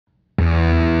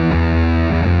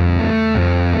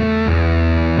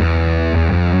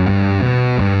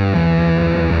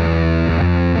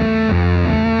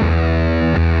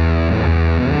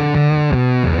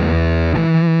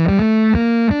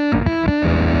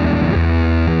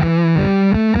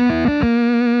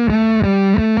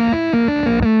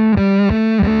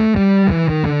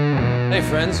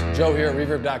friends, Joe here at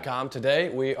Reverb.com. Today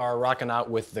we are rocking out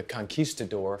with the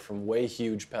Conquistador from Way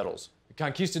Huge pedals. The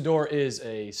Conquistador is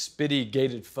a spitty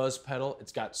gated fuzz pedal.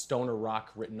 It's got stoner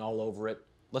rock written all over it.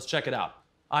 Let's check it out.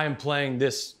 I am playing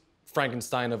this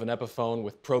Frankenstein of an Epiphone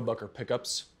with Pro Bucker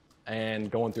pickups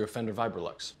and going through a Fender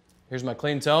Vibrolux. Here's my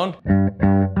clean tone.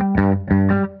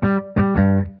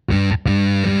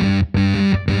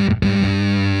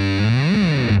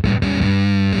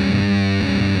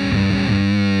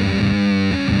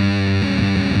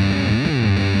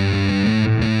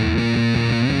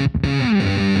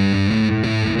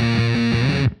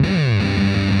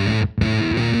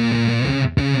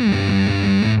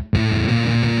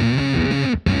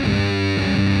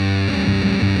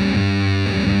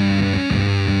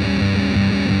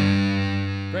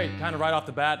 Kind of right off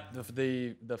the bat,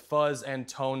 the fuzz and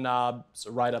tone knobs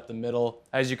right up the middle.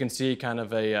 As you can see, kind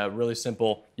of a really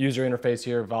simple user interface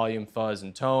here, volume, fuzz,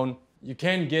 and tone. You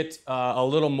can get a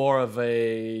little more of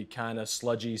a kind of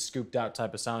sludgy, scooped out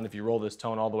type of sound if you roll this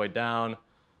tone all the way down.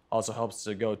 Also helps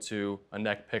to go to a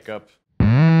neck pickup.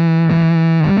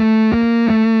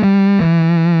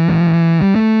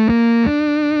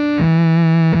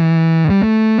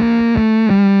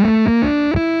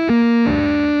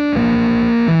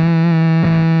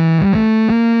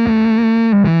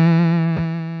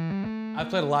 I've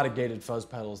played a lot of gated fuzz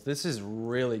pedals. This is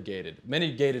really gated.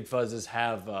 Many gated fuzzes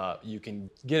have, you can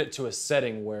get it to a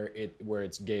setting where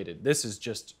it's gated. This is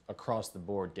just across the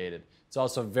board gated. It's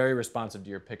also very responsive to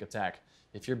your pick attack.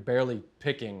 If you're barely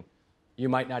picking, you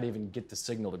might not even get the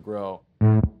signal to grow.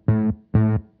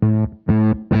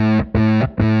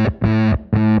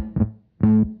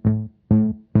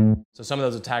 So some of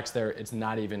those attacks there, it's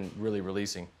not even really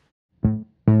releasing.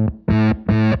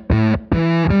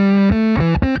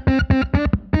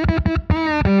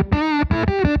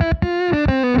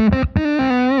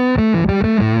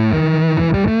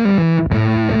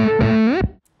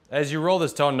 As you roll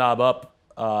this tone knob up,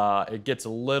 it gets a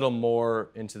little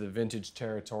more into the vintage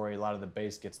territory. A lot of the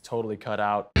bass gets totally cut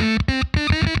out.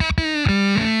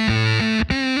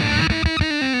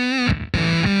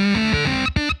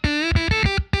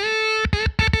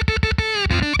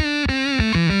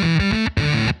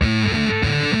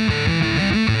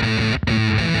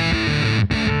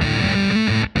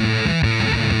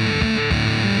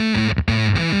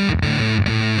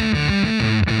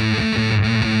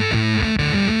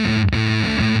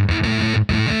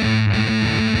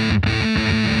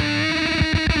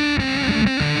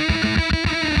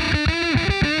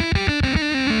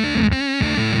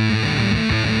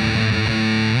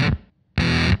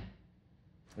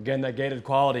 Again, that gated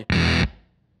quality.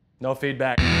 No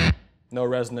feedback, no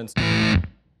resonance.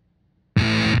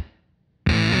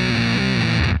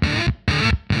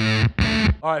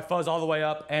 All right, fuzz all the way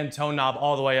up and tone knob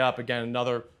all the way up. Again,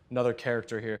 another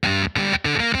character here.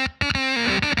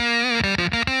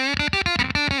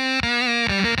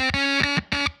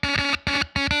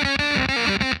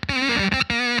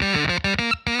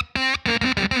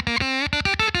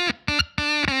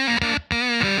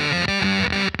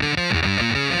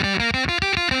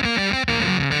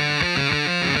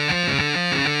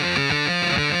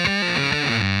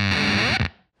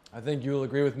 I think you will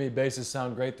agree with me, basses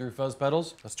sound great through fuzz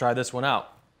pedals. Let's try this one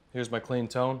out. Here's my clean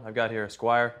tone. I've got here a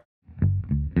Squire.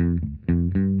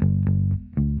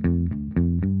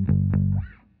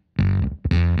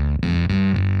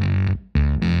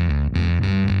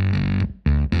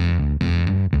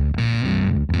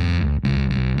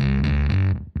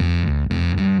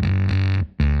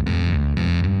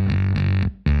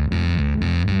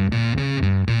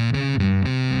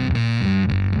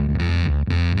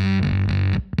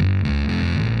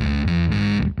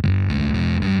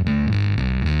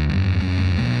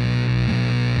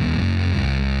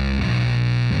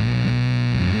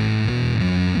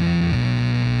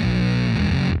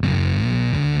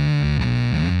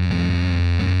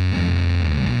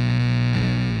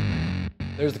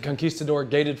 There's the Conquistador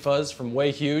gated fuzz from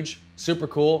Way Huge. Super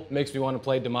cool, makes me want to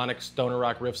play demonic stoner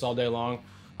rock riffs all day long.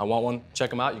 I want one, check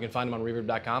them out. You can find them on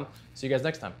Reverb.com. See you guys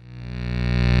next time.